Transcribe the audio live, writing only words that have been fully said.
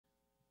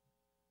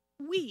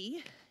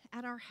We,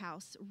 at our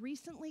house,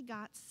 recently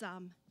got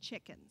some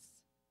chickens.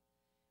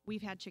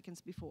 We've had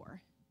chickens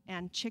before,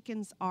 and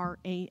chickens are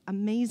an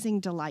amazing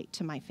delight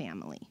to my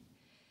family.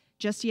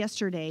 Just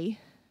yesterday,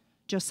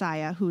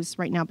 Josiah, who's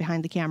right now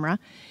behind the camera,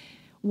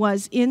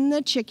 was in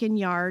the chicken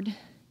yard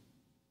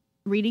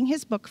reading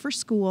his book for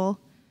school,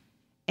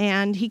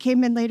 and he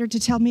came in later to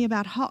tell me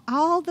about how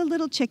all the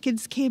little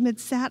chickens came and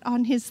sat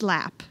on his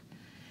lap.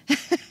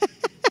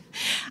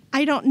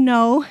 I don't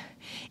know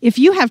if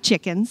you have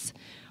chickens,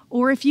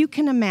 or if you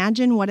can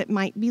imagine what it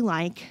might be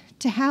like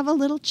to have a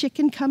little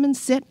chicken come and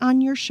sit on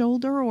your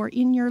shoulder or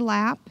in your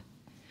lap.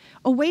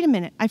 Oh, wait a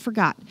minute, I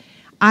forgot.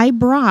 I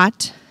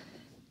brought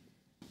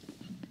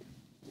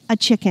a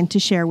chicken to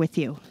share with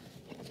you.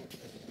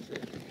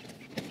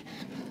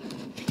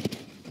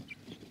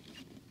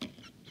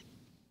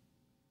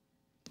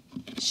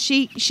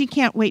 She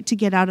can't wait to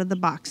get out of the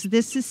box.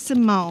 This is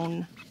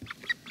Simone.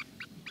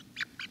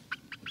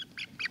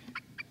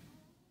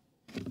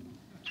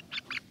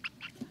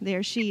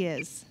 There she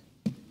is.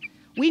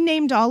 We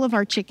named all of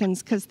our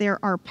chickens because they're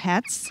our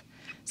pets.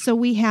 So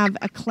we have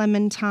a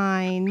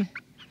Clementine,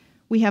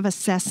 we have a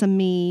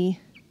Sesame,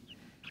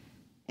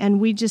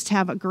 and we just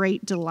have a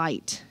great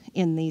delight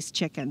in these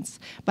chickens.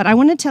 But I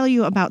want to tell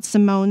you about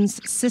Simone's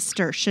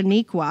sister,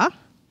 Shaniqua.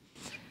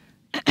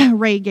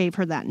 Ray gave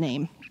her that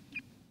name.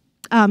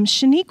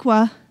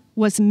 Shaniqua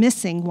was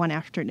missing one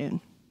afternoon.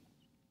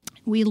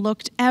 We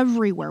looked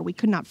everywhere. We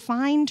could not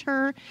find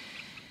her.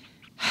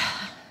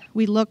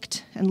 We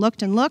looked and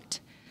looked and looked,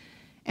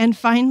 and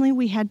finally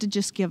we had to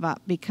just give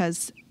up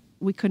because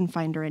we couldn't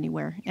find her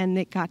anywhere. And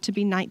it got to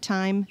be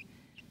nighttime,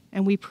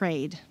 and we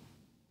prayed.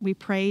 We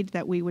prayed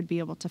that we would be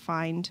able to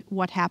find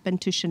what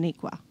happened to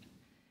Shaniqua.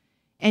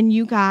 And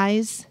you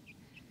guys,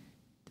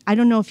 I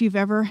don't know if you've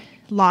ever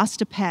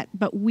lost a pet,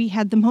 but we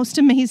had the most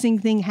amazing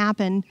thing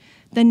happen.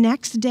 The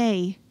next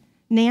day,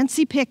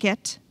 Nancy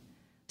Pickett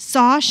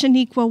saw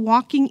Shaniqua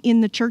walking in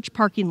the church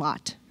parking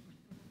lot.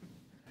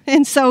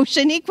 And so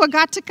Shaniqua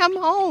got to come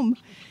home.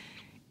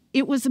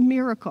 It was a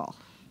miracle.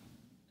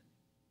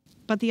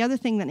 But the other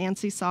thing that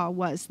Nancy saw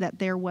was that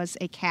there was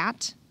a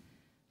cat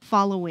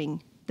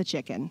following the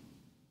chicken.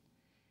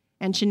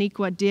 And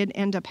Shaniqua did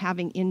end up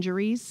having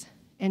injuries,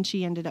 and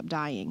she ended up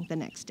dying the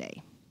next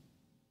day.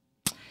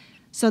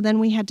 So then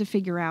we had to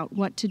figure out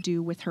what to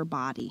do with her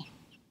body.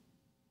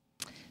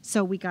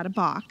 So we got a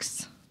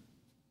box,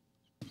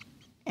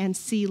 and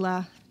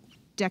Sela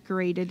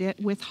decorated it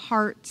with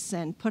hearts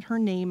and put her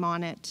name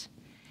on it.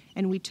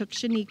 And we took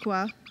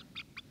Shaniqua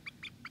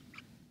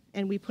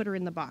and we put her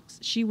in the box.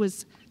 She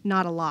was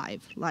not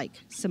alive like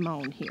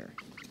Simone here.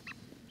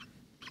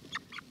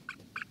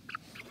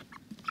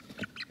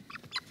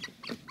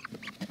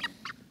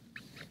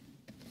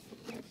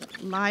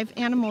 Live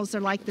animals are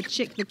like the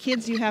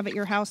kids you have at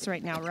your house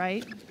right now,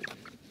 right?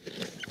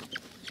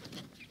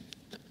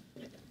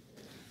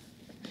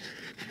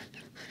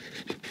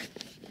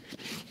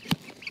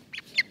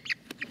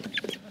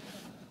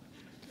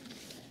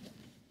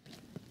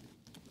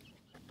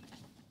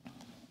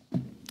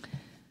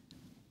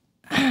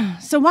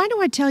 So why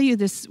do I tell you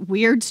this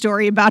weird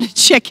story about a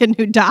chicken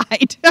who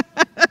died?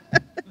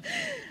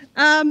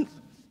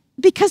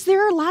 Because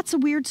there are lots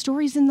of weird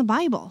stories in the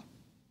Bible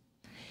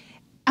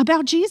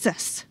about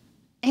Jesus.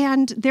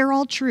 And they're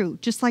all true,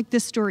 just like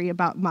this story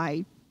about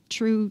my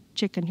true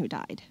chicken who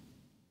died.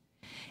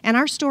 And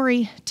our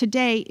story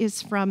today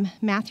is from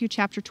Matthew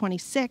chapter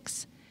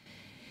 26.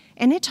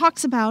 And it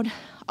talks about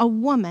a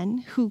woman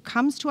who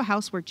comes to a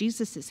house where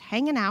Jesus is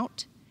hanging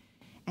out.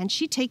 And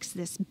she takes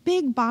this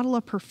big bottle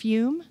of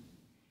perfume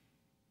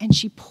and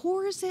she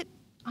pours it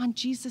on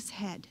Jesus'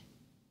 head.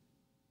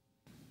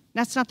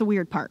 That's not the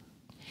weird part.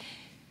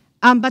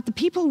 But the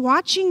people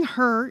watching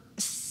her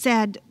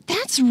said,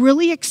 "That's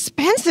really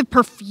expensive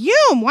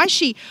perfume. Why is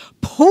she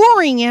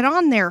pouring it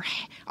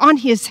on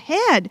his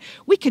head?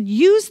 We could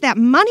use that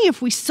money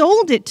if we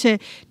sold it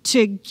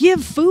to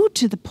give food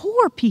to the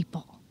poor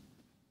people."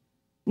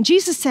 And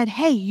Jesus said,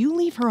 "Hey, you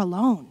leave her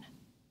alone,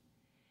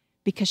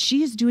 because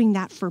she is doing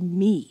that for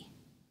me.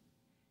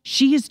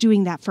 She is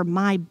doing that for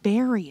my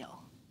burial."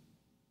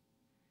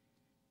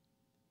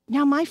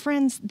 Now, my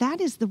friends,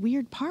 that is the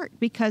weird part,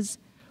 because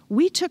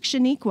we took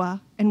Shaniqua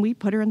and we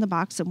put her in the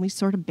box and we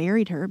sort of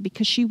buried her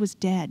because she was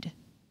dead.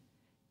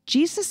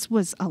 Jesus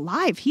was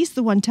alive. He's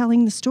the one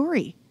telling the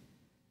story.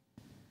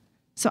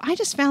 So I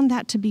just found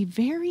that to be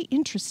very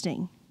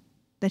interesting,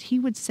 that he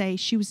would say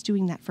she was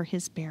doing that for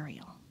his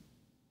burial.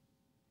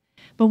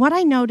 But what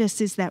I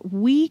notice is that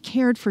we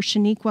cared for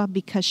Shaniqua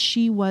because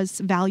she was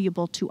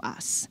valuable to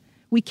us.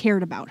 We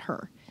cared about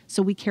her,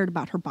 so we cared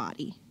about her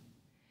body.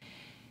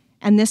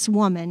 And this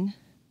woman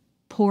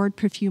poured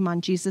perfume on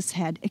Jesus'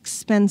 head,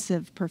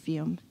 expensive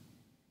perfume,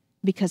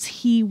 because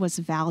he was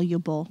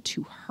valuable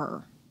to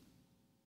her.